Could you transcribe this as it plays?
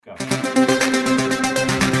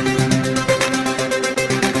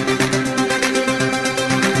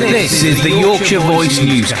This is the Yorkshire Voice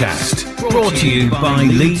Newscast, brought to you by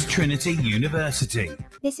Leeds Trinity University.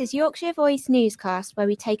 This is Yorkshire Voice Newscast, where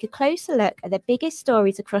we take a closer look at the biggest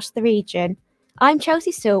stories across the region. I'm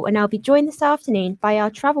Chelsea Still, and I'll be joined this afternoon by our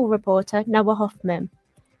travel reporter, Noah Hoffman.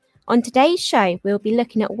 On today's show, we'll be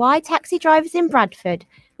looking at why taxi drivers in Bradford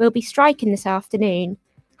will be striking this afternoon,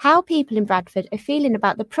 how people in Bradford are feeling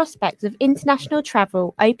about the prospects of international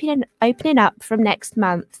travel opening up from next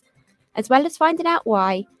month, as well as finding out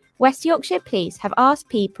why West Yorkshire Police have asked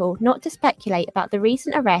people not to speculate about the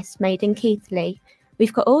recent arrests made in Keighley.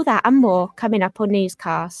 We've got all that and more coming up on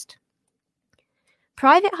Newscast.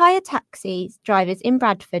 Private hire taxi drivers in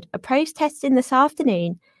Bradford are protesting this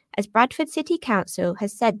afternoon as Bradford City Council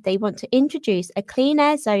has said they want to introduce a clean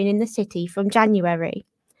air zone in the city from January.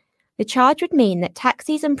 The charge would mean that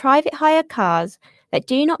taxis and private hire cars that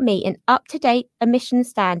do not meet an up-to-date emission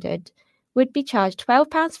standard would be charged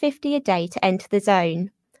 £12.50 a day to enter the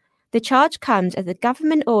zone. The charge comes as the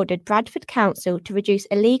government ordered Bradford Council to reduce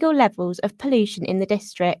illegal levels of pollution in the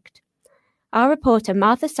district. Our reporter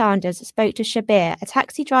Martha Sanders spoke to Shabir, a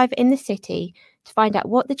taxi driver in the city, to find out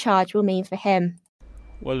what the charge will mean for him.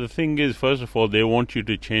 Well, the thing is, first of all, they want you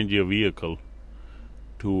to change your vehicle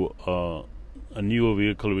to a newer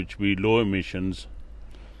vehicle which will be low emissions.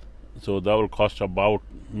 So that will cost about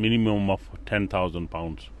minimum of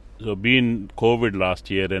 £10,000. So being COVID last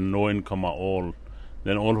year and no income at all,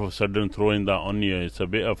 then all of a sudden throwing that on you, it's a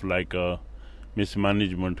bit of like a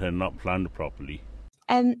mismanagement and not planned properly.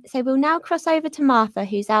 So we'll now cross over to Martha,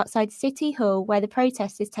 who's outside City Hall where the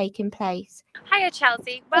protest is taking place. Hiya,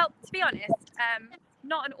 Chelsea. Well, to be honest,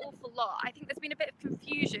 not an awful lot. I think there's been a bit of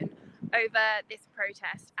confusion over this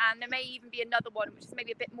protest, and there may even be another one which is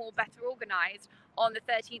maybe a bit more better organised on the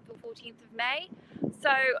 13th or 14th of May.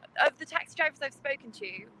 So of the taxi drivers I've spoken to,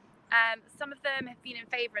 some of them have been in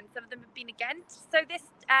favour and some of them have been against. So this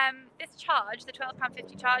charge, the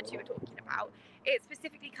 £12.50 charge you were talking about, it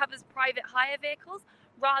specifically covers private hire vehicles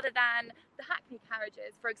rather than the Hackney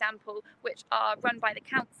carriages, for example, which are run by the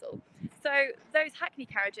council. So those Hackney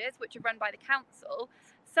carriages, which are run by the council,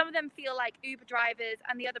 some of them feel like Uber drivers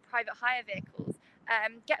and the other private hire vehicles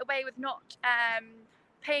get away with not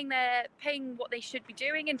paying what they should be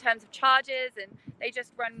doing in terms of charges, and they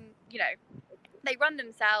just run, they run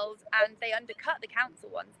themselves and they undercut the council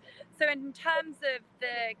ones. So in terms of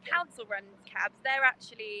the council run cabs, they're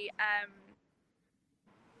actually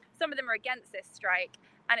some of them are against this strike,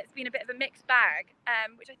 and it's been a bit of a mixed bag,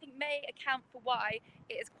 which I think may account for why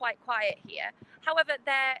it is quite quiet here. However,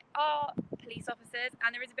 there are police officers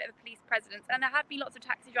and there is a bit of a police presence, and there have been lots of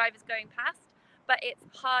taxi drivers going past, but it's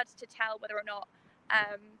hard to tell whether or not,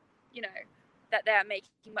 that they're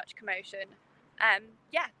making much commotion.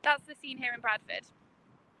 That's the scene here in Bradford.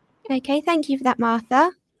 Okay, thank you for that,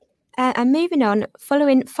 Martha. And moving on,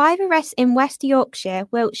 following 5 arrests in West Yorkshire,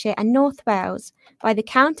 Wiltshire and North Wales by the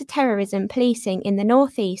counter-terrorism policing in the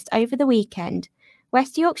North East over the weekend,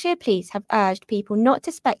 West Yorkshire Police have urged people not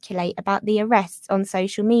to speculate about the arrests on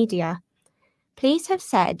social media. Police have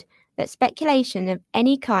said that speculation of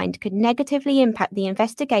any kind could negatively impact the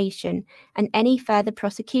investigation and any further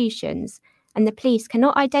prosecutions, and the police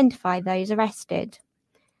cannot identify those arrested.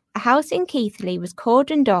 A house in Keighley was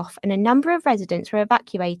cordoned off and a number of residents were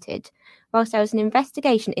evacuated, whilst there was an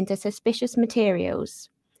investigation into suspicious materials.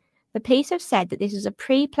 The police have said that this was a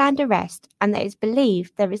pre-planned arrest and that it is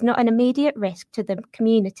believed there is not an immediate risk to the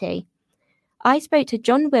community. I spoke to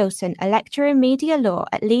John Wilson, a lecturer in media law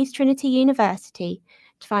at Leeds Trinity University,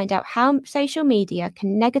 to find out how social media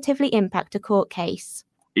can negatively impact a court case.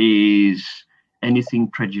 Is anything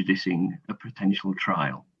prejudicing a potential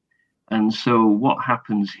trial? And so what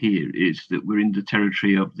happens here is that we're in the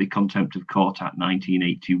territory of the Contempt of Court Act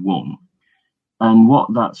 1981. And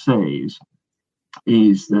what that says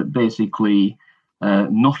is that basically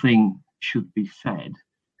nothing should be said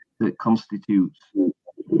that constitutes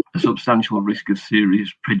a substantial risk of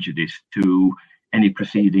serious prejudice to any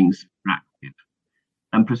proceedings that are active.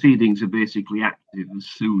 And proceedings are basically active as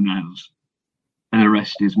soon as an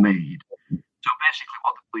arrest is made. So basically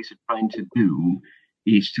what the police are trying to do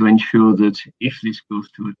is to ensure that if this goes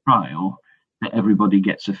to a trial, that everybody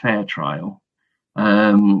gets a fair trial.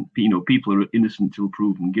 People are innocent till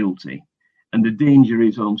proven guilty. And the danger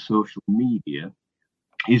is on social media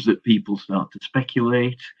is that people start to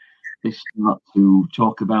speculate, they start to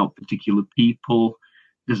talk about particular people.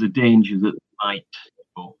 There's a danger that they might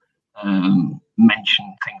mention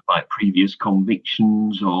things like previous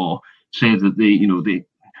convictions, or say that the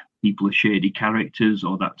people are shady characters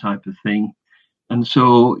or that type of thing. And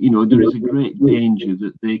so, there is a great danger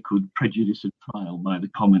that they could prejudice a trial by the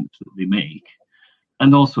comments that they make,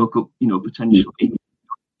 and also could, potentially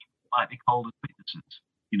might be called as witnesses.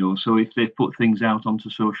 So if they put things out onto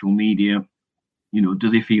social media, do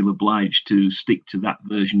they feel obliged to stick to that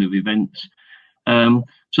version of events?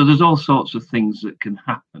 So there's all sorts of things that can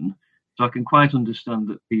happen. So I can quite understand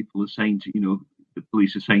that people are saying the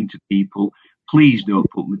police are saying to people, please don't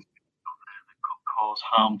put material that could cause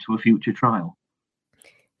harm to a future trial.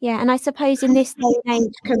 Yeah, and I suppose in this day and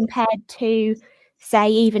age, compared to, say,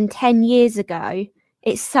 even 10 years ago,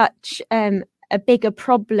 it's such a bigger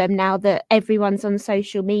problem now that everyone's on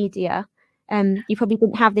social media. You probably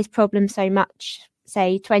didn't have this problem so much,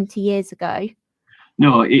 say, 20 years ago.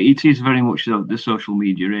 No, it is very much the social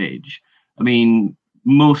media age. I mean,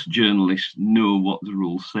 most journalists know what the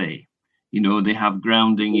rules say. They have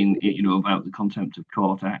grounding in, about the Contempt of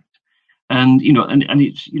Court Act. And, and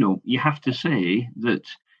it's, you have to say that,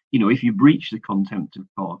 if you breach the Contempt of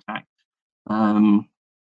Court Act,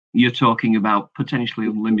 you're talking about potentially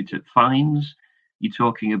unlimited fines. You're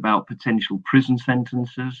talking about potential prison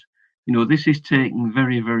sentences. This is taken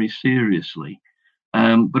very, very seriously.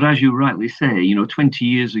 But as you rightly say, 20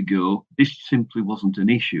 years ago, this simply wasn't an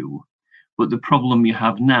issue. But the problem you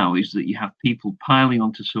have now is that you have people piling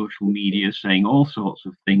onto social media saying all sorts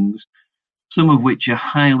of things, some of which are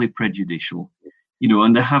highly prejudicial.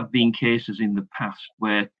 And there have been cases in the past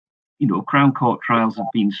where, Crown Court trials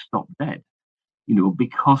have been stopped dead,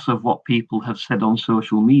 because of what people have said on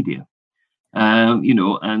social media. The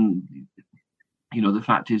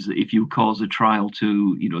fact is that if you cause a trial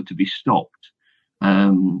to be stopped,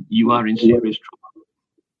 you are in serious trouble.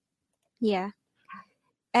 Yeah.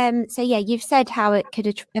 So yeah, you've said how it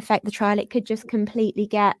could affect the trial. It could just completely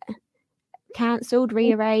get cancelled,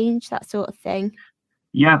 rearranged, that sort of thing.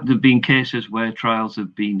 Yeah, there've been cases where trials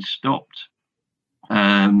have been stopped.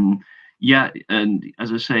 Yeah, and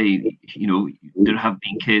as I say, there have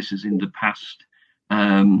been cases in the past,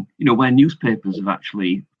 where newspapers have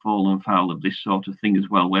actually fallen foul of this sort of thing as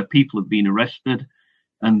well, where people have been arrested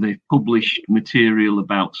and they've published material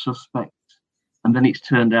about suspects, and then it's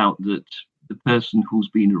turned out that the person who's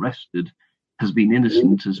been arrested has been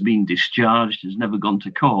innocent, has been discharged, has never gone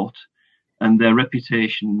to court, and their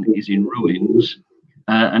reputation is in ruins.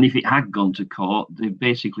 And if it had gone to court, they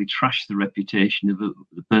basically trashed the reputation of the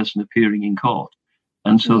person appearing in court.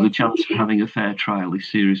 And so the chance of having a fair trial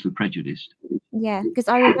is seriously prejudiced. Yeah, because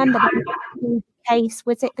I remember the case,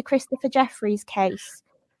 was it the Christopher Jeffries case,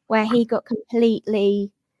 where he got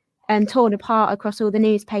completely torn apart across all the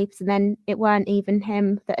newspapers, and then it weren't even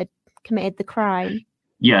him that had committed the crime.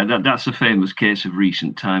 Yeah, that's a famous case of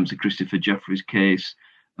recent times, the Christopher Jeffries case.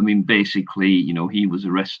 I mean, basically, he was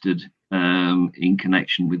arrested in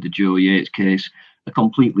connection with the Joe Yates case, a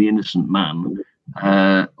completely innocent man.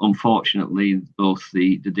 Unfortunately, both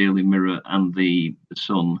the Daily Mirror and the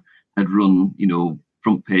Sun had run,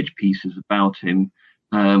 front page pieces about him,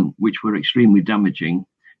 which were extremely damaging.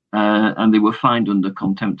 And they were fined under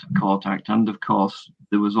Contempt of Court Act. And of course,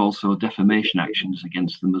 there was also defamation actions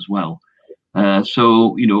against them as well.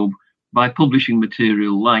 So, by publishing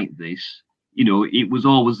material like this, it was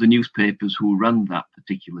always the newspapers who ran that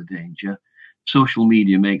particular danger. Social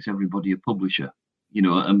media makes everybody a publisher,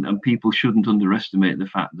 and people shouldn't underestimate the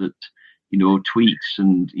fact that, tweets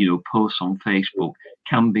and, posts on Facebook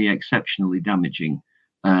can be exceptionally damaging,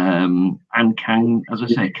 and can, as I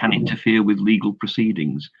say, can interfere with legal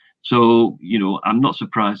proceedings. So, I'm not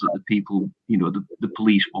surprised that the people, the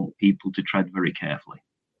police want people to tread very carefully.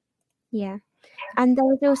 Yeah. And there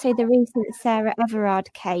was also the recent Sarah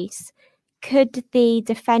Everard case. Could the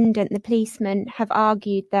defendant, the policeman, have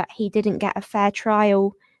argued that he didn't get a fair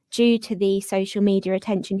trial due to the social media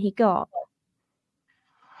attention he got?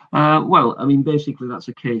 Well, I mean, basically, that's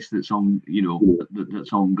a case that's on,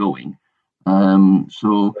 that's ongoing.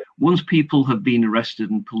 So once people have been arrested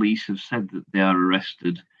and police have said that they are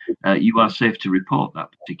arrested, you are safe to report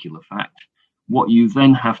that particular fact. What you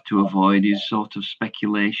then have to avoid is sort of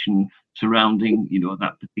speculation surrounding,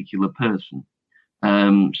 that particular person.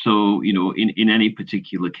 So, in any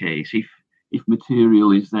particular case, if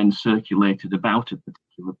material is then circulated about a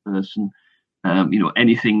particular person,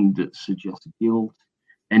 anything that suggests guilt,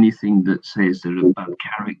 anything that says they're a bad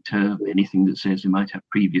character, anything that says they might have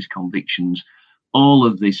previous convictions, all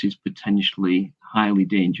of this is potentially highly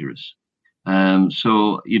dangerous.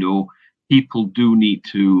 So, people do need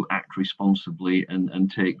to act responsibly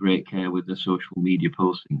and take great care with their social media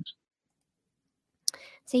postings.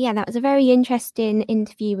 So yeah, that was a very interesting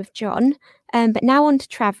interview with John. But now on to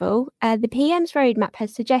travel. The PM's roadmap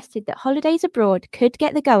has suggested that holidays abroad could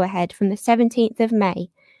get the go-ahead from the 17th of May,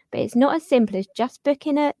 but it's not as simple as just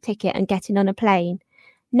booking a ticket and getting on a plane.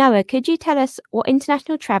 Noah, could you tell us what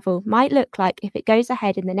international travel might look like if it goes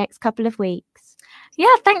ahead in the next couple of weeks?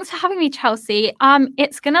 Yeah, thanks for having me, Chelsea.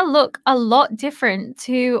 It's going to look a lot different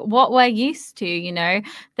to what we're used to, you know.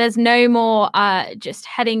 There's no more just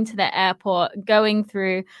heading to the airport, going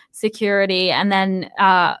through security, and then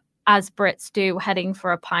as Brits do, heading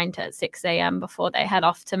for a pint at 6 a.m. before they head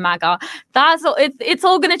off to MAGA. That's all, it's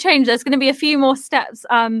all going to change. There's going to be a few more steps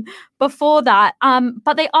before that,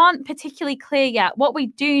 but they aren't particularly clear yet. What we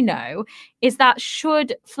do know is that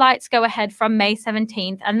should flights go ahead from May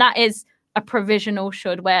 17th, and that is a provisional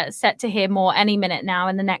should, we're set to hear more any minute now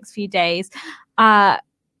in the next few days,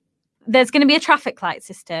 there's going to be a traffic light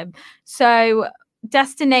system. So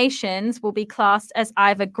destinations will be classed as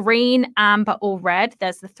either green, amber, or red.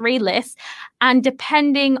 There's the three lists. And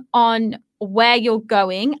depending on where you're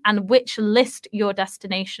going and which list your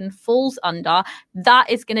destination falls under, that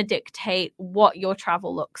is going to dictate what your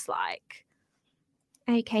travel looks like.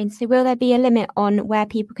 Okay, so will there be a limit on where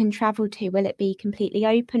people can travel to? Will it be completely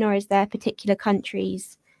open, or is there particular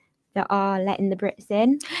countries that are letting the Brits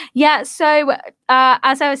in? Yeah, so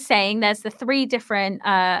as I was saying, there's the three different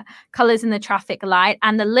colours in the traffic light,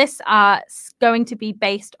 and the lists are going to be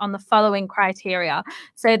based on the following criteria.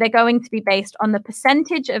 So they're going to be based on the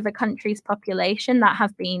percentage of a country's population that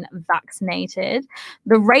have been vaccinated,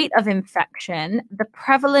 the rate of infection, the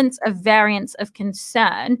prevalence of variants of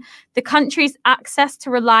concern, the country's access to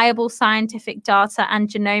reliable scientific data and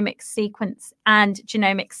genomic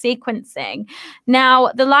sequencing.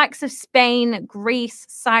 Now, the likes of Spain, Greece,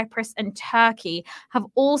 Cyprus, and Turkey have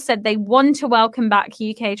all said they want to welcome back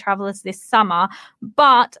UK travellers this summer,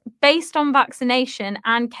 but based on vaccination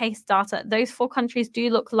and case data, those four countries do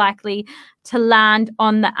look likely to land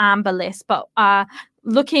on the amber list. But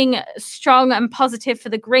looking strong and positive for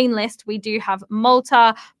the green list, we do have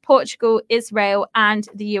Malta, Portugal, Israel, and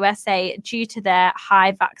the USA due to their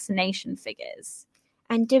high vaccination figures.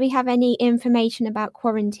 And do we have any information about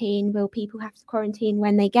quarantine? Will people have to quarantine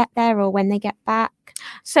when they get there or when they get back?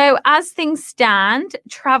 So as things stand,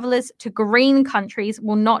 travellers to green countries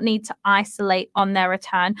will not need to isolate on their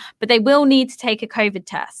return, but they will need to take a COVID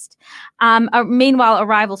test. Meanwhile,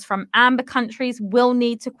 arrivals from amber countries will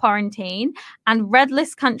need to quarantine, and red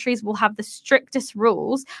list countries will have the strictest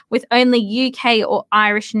rules, with only UK or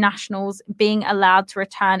Irish nationals being allowed to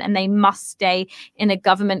return, and they must stay in a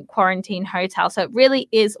government quarantine hotel. So it really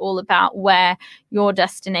is all about where your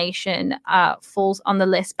destination falls on the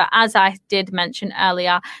list. But as I did mention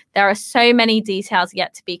earlier, there are so many details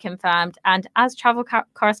yet to be confirmed. And as travel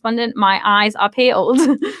correspondent, my eyes are peeled.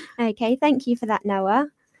 Okay, thank you for that, Noah.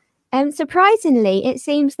 Surprisingly, it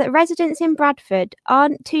seems that residents in Bradford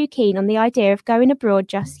aren't too keen on the idea of going abroad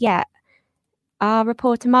just yet. Our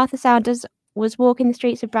reporter Martha Saunders was walking the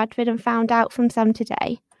streets of Bradford and found out from some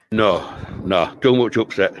today. No, too much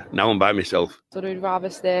upset. Now I'm by myself. So we'd rather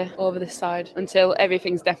stay over this side until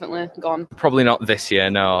everything's definitely gone. Probably not this year,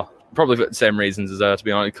 no. Probably for the same reasons as her, to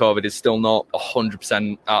be honest. COVID is still not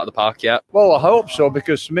 100% out of the park yet. Well, I hope so,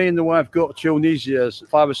 because me and the wife go to Tunisia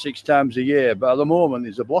 5 or 6 times a year, but at the moment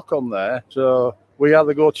there's a block on there, so we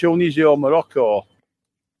either go Tunisia or Morocco.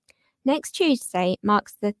 Next Tuesday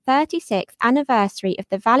marks the 36th anniversary of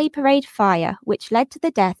the Valley Parade fire, which led to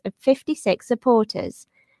the death of 56 supporters,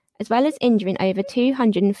 as well as injuring over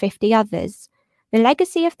 250 others. The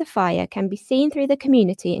legacy of the fire can be seen through the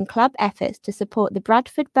community and club efforts to support the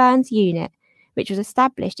Bradford Burns unit, which was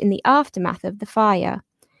established in the aftermath of the fire.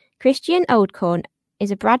 Christian Oldcorn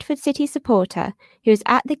is a Bradford City supporter who was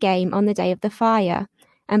at the game on the day of the fire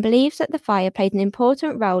and believes that the fire played an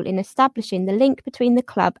important role in establishing the link between the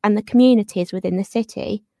club and the communities within the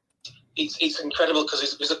city. It's incredible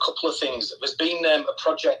because there's a couple of things. There's been a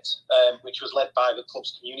project which was led by the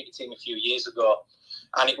club's community team a few years ago,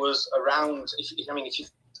 and it was around,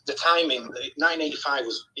 the timing, 1985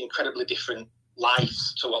 was incredibly different life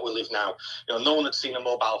to what we live now. You know, no one had seen a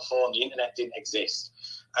mobile phone, the internet didn't exist.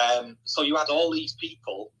 So you had all these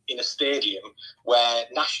people in a stadium where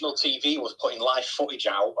national TV was putting live footage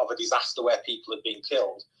out of a disaster where people had been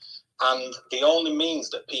killed. And the only means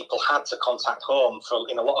that people had to contact home,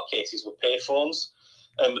 in a lot of cases, were payphones.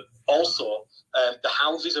 Also, the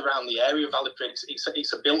houses around the area of Valley Parade,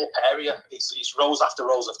 it's a built-up area. It's rows after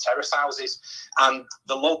rows of terrace houses. And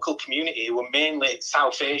the local community were mainly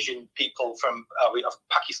South Asian people of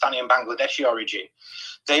Pakistani and Bangladeshi origin.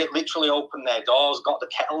 They literally opened their doors, got the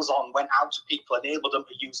kettles on, went out to people, enabled them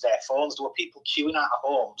to use their phones. There were people queuing out of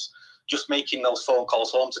homes, just making those phone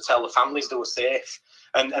calls home to tell the families they were safe.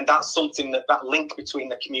 And that's something that link between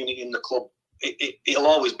the community and the club, it'll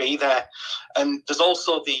always be there. And there's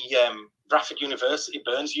also the Bradford University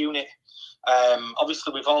Burns unit.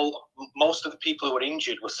 Obviously, most of the people who were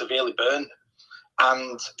injured were severely burned,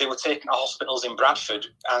 and they were taken to hospitals in Bradford.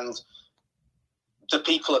 And the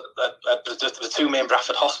people at the two main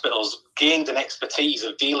Bradford hospitals gained an expertise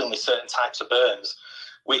of dealing with certain types of burns,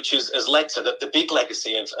 which has led to the big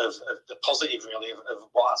legacy of the positive, really, of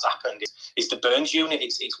what has happened is the burns unit.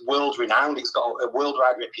 It's world renowned. It's got a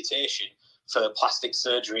worldwide reputation for plastic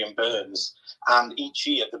surgery and burns. And each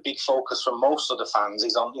year, the big focus from most of the fans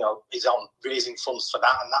is on raising funds for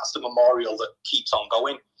that, and that's the memorial that keeps on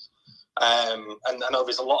going. And I know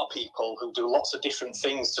there's a lot of people who do lots of different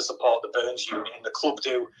things to support the burns unit, and the club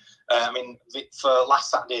do. For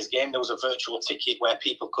last Saturday's game, there was a virtual ticket where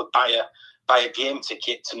people could buy a game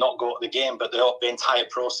ticket to not go to the game, but the entire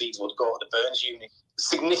proceeds would go to the burns unit.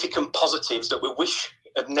 Significant positives that we wish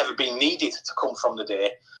had never been needed to come from the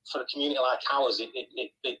day. For a community like ours,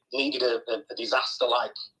 it needed a disaster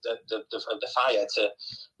like the fire to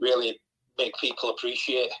really make people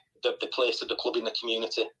appreciate the place of the club in the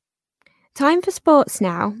community. Time for sports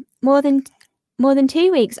now. More than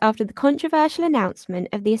 2 weeks after the controversial announcement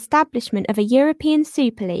of the establishment of a European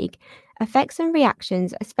Super League, effects and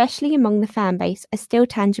reactions, especially among the fan base, are still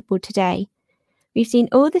tangible today. We've seen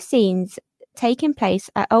all the scenes taking place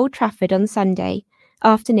at Old Trafford on Sunday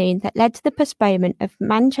afternoon that led to the postponement of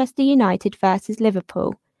Manchester United versus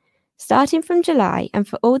Liverpool. Starting from July and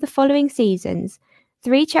for all the following seasons,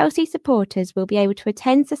 3 Chelsea supporters will be able to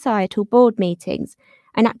attend societal board meetings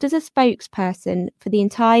and act as a spokesperson for the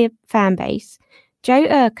entire fan base. Joe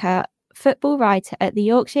Urquhart, football writer at the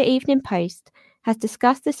Yorkshire Evening Post, has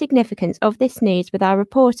discussed the significance of this news with our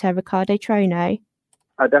reporter Ricardo Trono.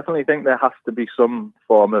 I definitely think there has to be some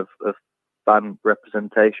form of fan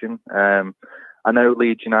representation. I know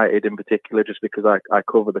Leeds United in particular, just because I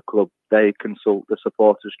cover the club, they consult the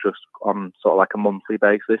supporters trust on sort of like a monthly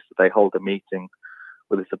basis. They hold a meeting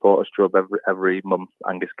with the supporters club every month.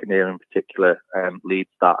 Angus Kinnear in particular leads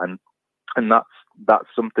that, and that's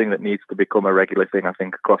something that needs to become a regular thing, I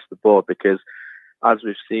think, across the board, because as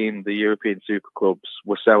we've seen, the European super clubs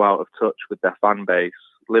were so out of touch with their fan base.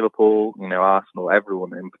 Liverpool, Arsenal,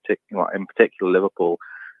 everyone in particular Liverpool,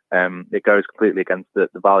 it goes completely against the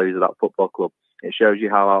values of that football club. It shows you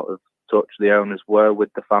how out of touch the owners were with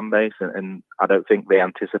the fan base, and I don't think they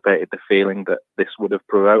anticipated the feeling that this would have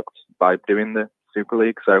provoked by doing the Super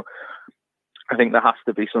League. So I think there has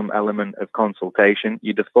to be some element of consultation.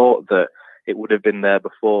 You'd have thought that it would have been there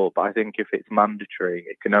before, but I think if it's mandatory,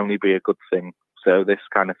 it can only be a good thing. So this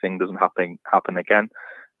kind of thing doesn't happen again.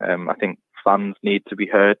 I think fans need to be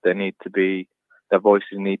heard. Their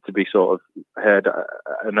voices need to be sort of heard at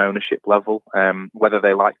an ownership level. Whether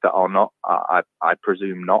they like that or not, I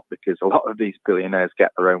presume not, because a lot of these billionaires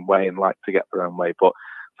get their own way and like to get their own way. But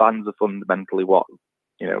fans are fundamentally what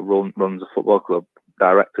runs a football club.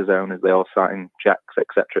 Directors, owners, they all sign checks,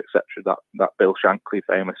 etc., etc. That Bill Shankly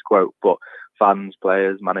famous quote. But fans,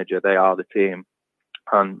 players, manager, they are the team,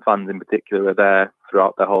 and fans in particular are there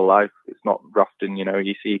throughout their whole life. It's not often,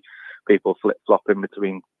 you see people flip-flopping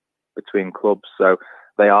between clubs. So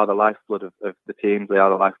they are the lifeblood of the teams. They are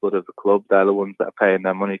the lifeblood of the club. They're the ones that are paying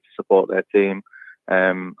their money to support their team.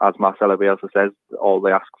 As Marcelo Bielsa says, all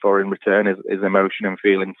they ask for in return is emotion and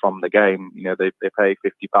feeling from the game. They pay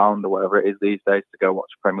 £50 or whatever it is these days to go watch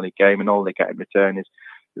a Premier League game, and all they get in return is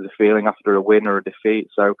a feeling after a win or a defeat.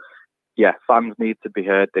 So, yeah, fans need to be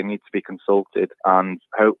heard. They need to be consulted, and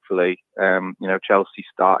hopefully, Chelsea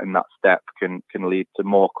starting that step can lead to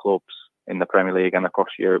more clubs in the Premier League and across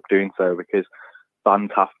Europe doing so, because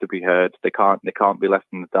fans have to be heard. They can't be left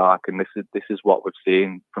in the dark, and this is what we've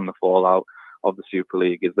seen from the fallout of the Super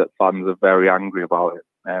League, is that fans are very angry about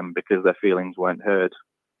it because their feelings weren't heard,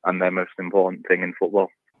 and their most important thing in football.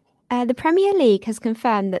 The Premier League has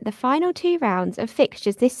confirmed that the final 2 rounds of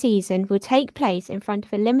fixtures this season will take place in front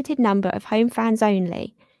of a limited number of home fans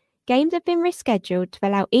only. Games have been rescheduled to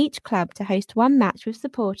allow each club to host 1 match with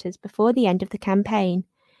supporters before the end of the campaign.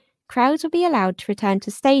 Crowds will be allowed to return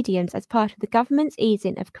to stadiums as part of the government's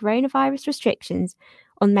easing of coronavirus restrictions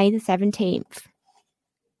on May the 17th.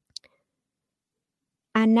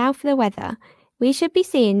 And now for the weather. We should be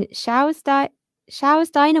seeing showers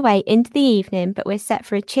dying away into the evening, but we're set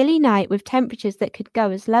for a chilly night with temperatures that could go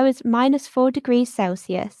as low as -4 degrees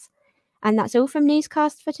Celsius. And that's all from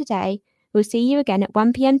Newscast for today. We'll see you again at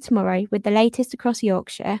 1 p.m. tomorrow with the latest across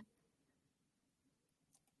Yorkshire.